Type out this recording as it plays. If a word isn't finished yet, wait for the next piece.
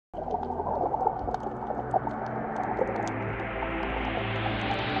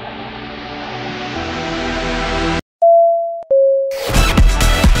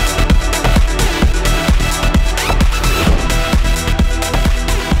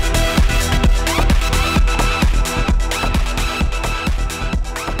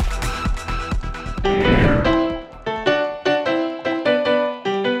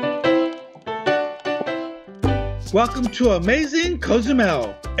Welcome to amazing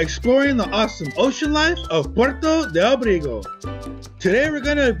Cozumel, exploring the awesome ocean life of Puerto de Abrigo. Today we're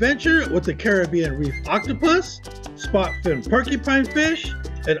going to adventure with the Caribbean Reef Octopus, spot fin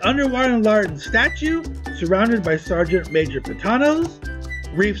Porcupinefish, an underwater enlarged statue surrounded by Sergeant Major Pitanos,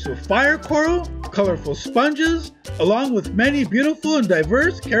 reefs with fire coral, colorful sponges, along with many beautiful and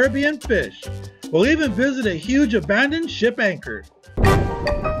diverse Caribbean fish. We'll even visit a huge abandoned ship anchor.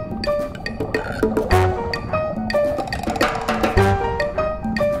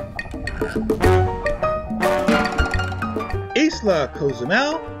 Isla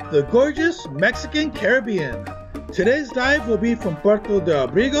Cozumel, the gorgeous Mexican Caribbean. Today's dive will be from Puerto de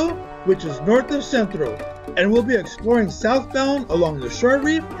Abrigo, which is north of Centro, and we'll be exploring southbound along the shore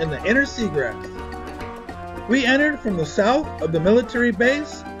reef in the inner seagrass. We entered from the south of the military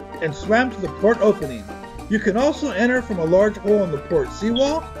base and swam to the port opening. You can also enter from a large hole in the port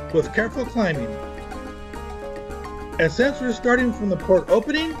seawall with careful climbing. And since we're starting from the port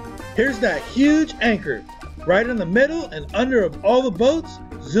opening, here's that huge anchor, right in the middle and under of all the boats,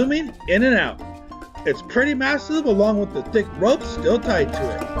 zooming in and out. It's pretty massive along with the thick ropes still tied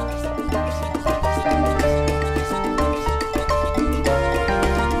to it.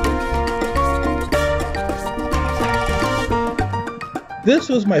 This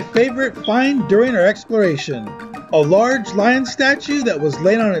was my favorite find during our exploration. A large lion statue that was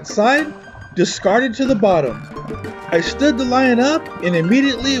laying on its side, discarded to the bottom. I stood the lion up and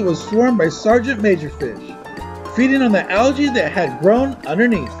immediately it was swarmed by Sergeant Major Fish, feeding on the algae that had grown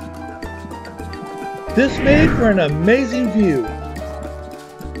underneath. This made for an amazing view.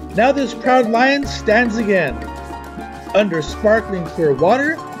 Now this proud lion stands again, under sparkling clear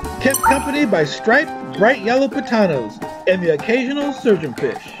water, kept company by striped bright yellow pitanos and the occasional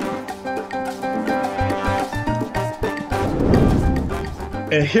surgeonfish.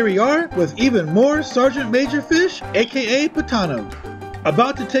 And here we are with even more Sergeant Major Fish, aka pitanos,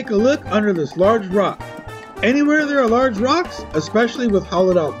 about to take a look under this large rock. Anywhere there are large rocks, especially with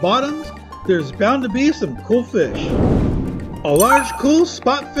hollowed out bottoms, there's bound to be some cool fish. A large cool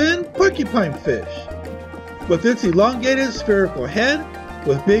spot fin porcupinefish. With its elongated spherical head,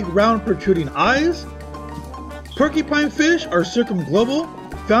 with big round protruding eyes, porcupinefish are circumglobal,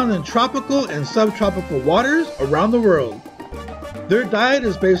 found in tropical and subtropical waters around the world. Their diet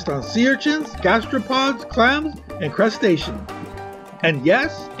is based on sea urchins, gastropods, clams, and crustaceans. And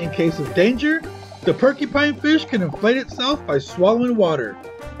yes, in case of danger, the porcupinefish can inflate itself by swallowing water,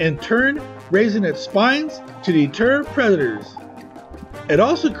 in turn raising its spines to deter predators. It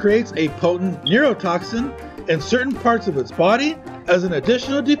also creates a potent neurotoxin in certain parts of its body as an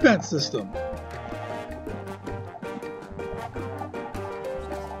additional defense system.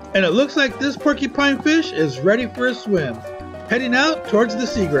 And it looks like this porcupinefish is ready for a swim, heading out towards the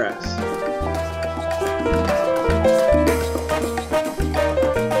seagrass.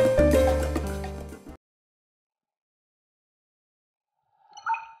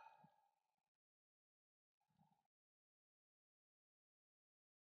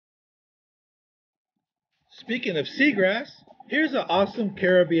 Speaking of seagrass, here's an awesome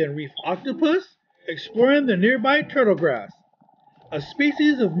Caribbean Reef Octopus exploring the nearby turtle grass, a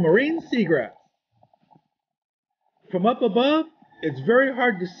species of marine seagrass. From up above, it's very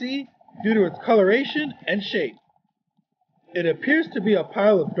hard to see due to its coloration and shape. It appears to be a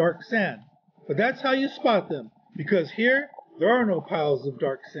pile of dark sand, but that's how you spot them, because here there are no piles of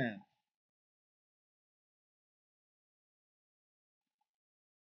dark sand.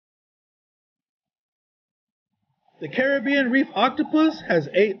 The Caribbean Reef Octopus has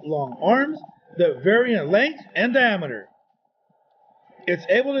 8 long arms that vary in length and diameter. It's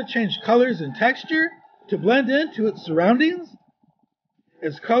able to change colors and texture to blend into its surroundings.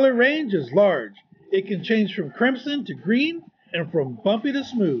 Its color range is large. It can change from crimson to green and from bumpy to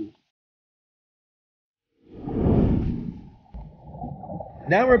smooth.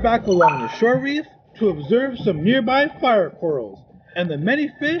 Now we're back along the shore reef to observe some nearby fire corals and the many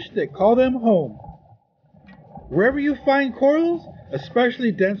fish that call them home. Wherever you find corals,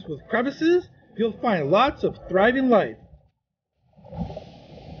 especially dense with crevices, you'll find lots of thriving life.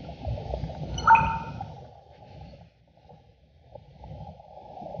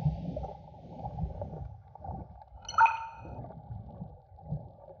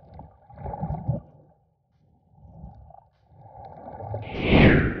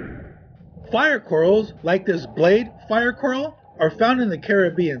 Fire corals, like this blade fire coral, are found in the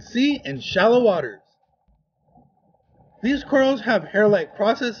Caribbean Sea in shallow waters. These corals have hair-like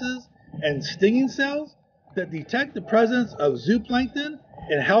processes and stinging cells that detect the presence of zooplankton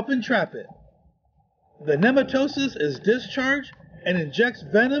and help entrap it. The nematosis is discharged and injects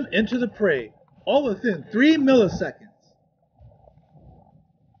venom into the prey, all within 3 milliseconds.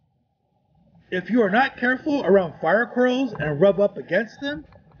 If you are not careful around fire corals and rub up against them,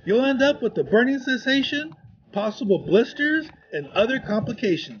 you'll end up with a burning sensation, possible blisters, and other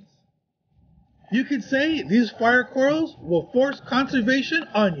complications. You could say these fire corals will force conservation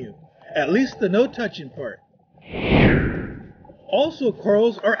on you, at least the no touching part. Also,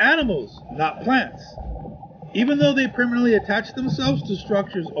 corals are animals, not plants. Even though they permanently attach themselves to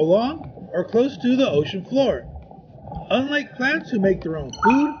structures along or close to the ocean floor. Unlike plants who make their own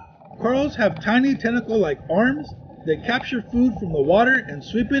food, corals have tiny tentacle-like arms that capture food from the water and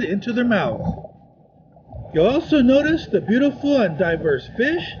sweep it into their mouths. You'll also notice the beautiful and diverse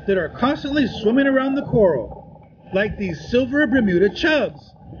fish that are constantly swimming around the coral, like these silver Bermuda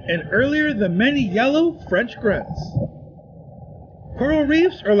chubs, and earlier the many yellow French grunts. Coral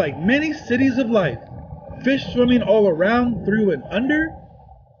reefs are like many cities of life, fish swimming all around, through, and under.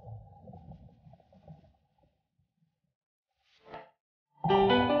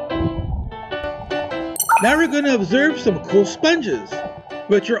 Now we're going to observe some cool sponges,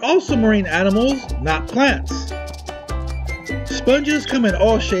 which are also marine animals, not plants. Sponges come in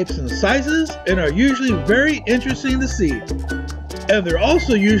all shapes and sizes and are usually very interesting to see. And they're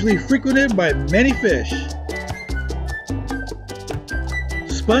also usually frequented by many fish.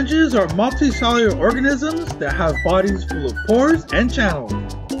 Sponges are multicellular organisms that have bodies full of pores and channels,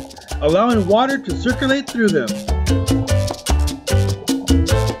 allowing water to circulate through them.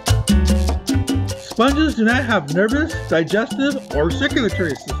 Sponges do not have nervous, digestive, or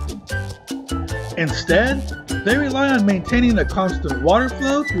circulatory systems. Instead, they rely on maintaining a constant water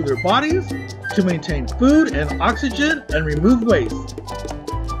flow through their bodies to maintain food and oxygen and remove waste.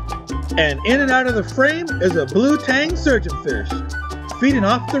 And in and out of the frame is a blue tang surgeonfish, feeding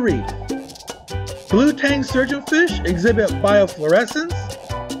off the reef. Blue tang surgeonfish exhibit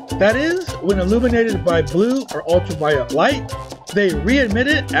biofluorescence. That is, when illuminated by blue or ultraviolet light, they re-emit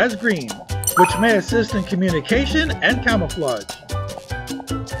it as green, which may assist in communication and camouflage.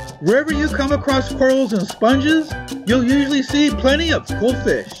 Wherever you come across corals and sponges, you'll usually see plenty of cool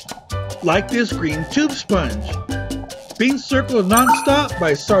fish, like this green tube sponge, being circled non-stop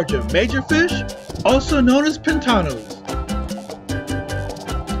by sergeant major fish, also known as pentanos.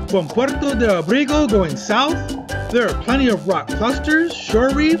 From Puerto de Abrigo going south, there are plenty of rock clusters,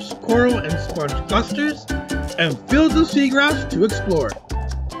 shore reefs, coral and sponge clusters, and fields of seagrass to explore.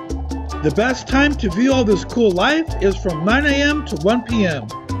 The best time to view all this cool life is from 9 a.m. to 1 p.m.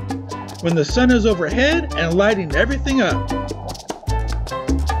 when the sun is overhead and lighting everything up.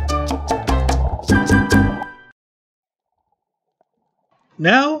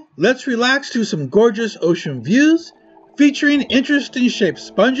 Now, let's relax to some gorgeous ocean views featuring interesting shaped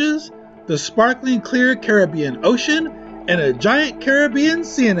sponges, the sparkling clear Caribbean Ocean, and a giant Caribbean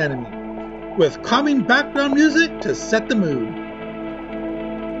sea anemone, with calming background music to set the mood.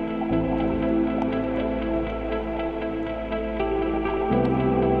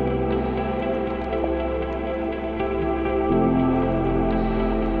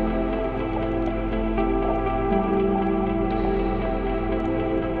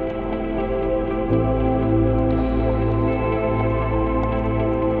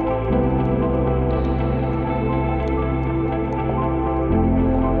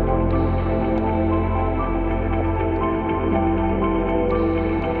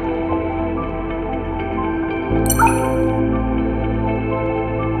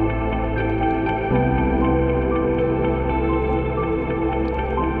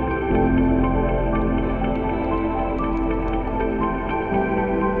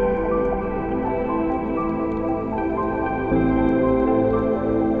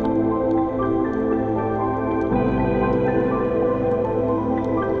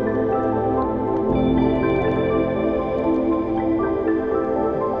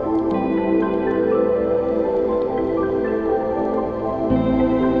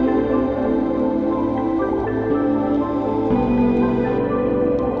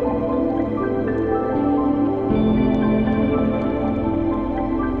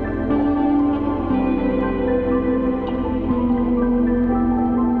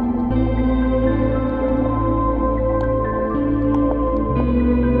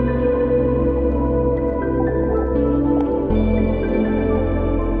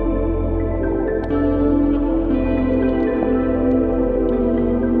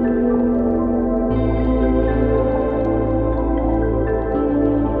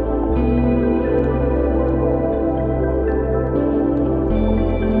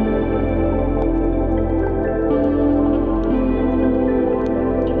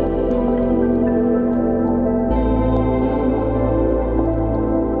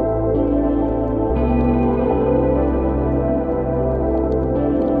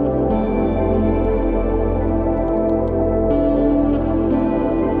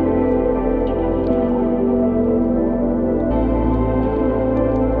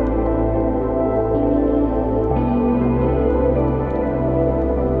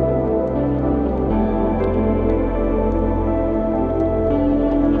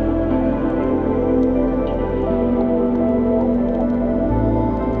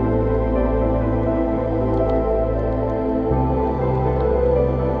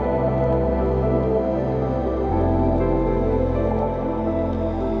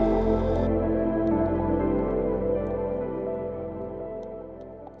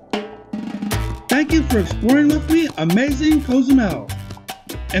 Thank you for exploring with me amazing Cozumel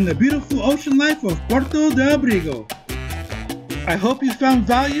and the beautiful ocean life of Puerto de Abrigo. I hope you found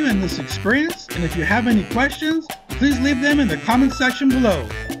value in this experience, and if you have any questions, please leave them in the comment section below.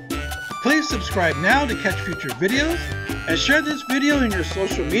 Please subscribe now to catch future videos, and share this video in your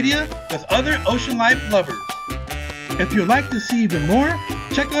social media with other ocean life lovers. If you'd like to see even more,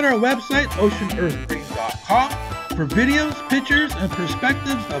 check out our website oceanearthgreen.com for videos, pictures, and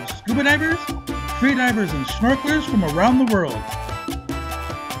perspectives of scuba divers, freedivers, and snorkelers from around the world.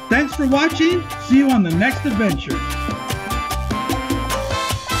 Thanks for watching. See you on the next adventure.